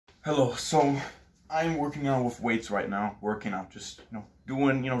Hello, so I'm working out with weights right now. Working out, just,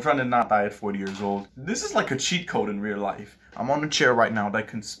 doing, trying to not die at 40 years old. This is like a cheat code in real life. I'm on a chair right now that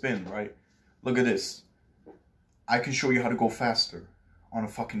can spin, right? Look at this. I can show you how to go faster on a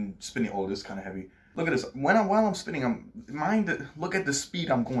fucking spinning. Oh, this is kind of heavy. Look at this. While I'm spinning, look at the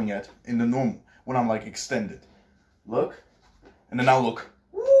speed I'm going at in the normal when I'm like extended. Look, and then now look.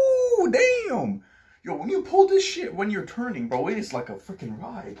 Woo, damn. Yo, when you pull this shit when you're turning, bro, it is like a freaking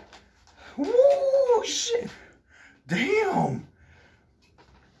ride. Woo, shit. Damn.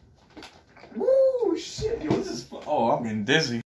 Woo, shit. Yo, this is, oh, I'm getting dizzy.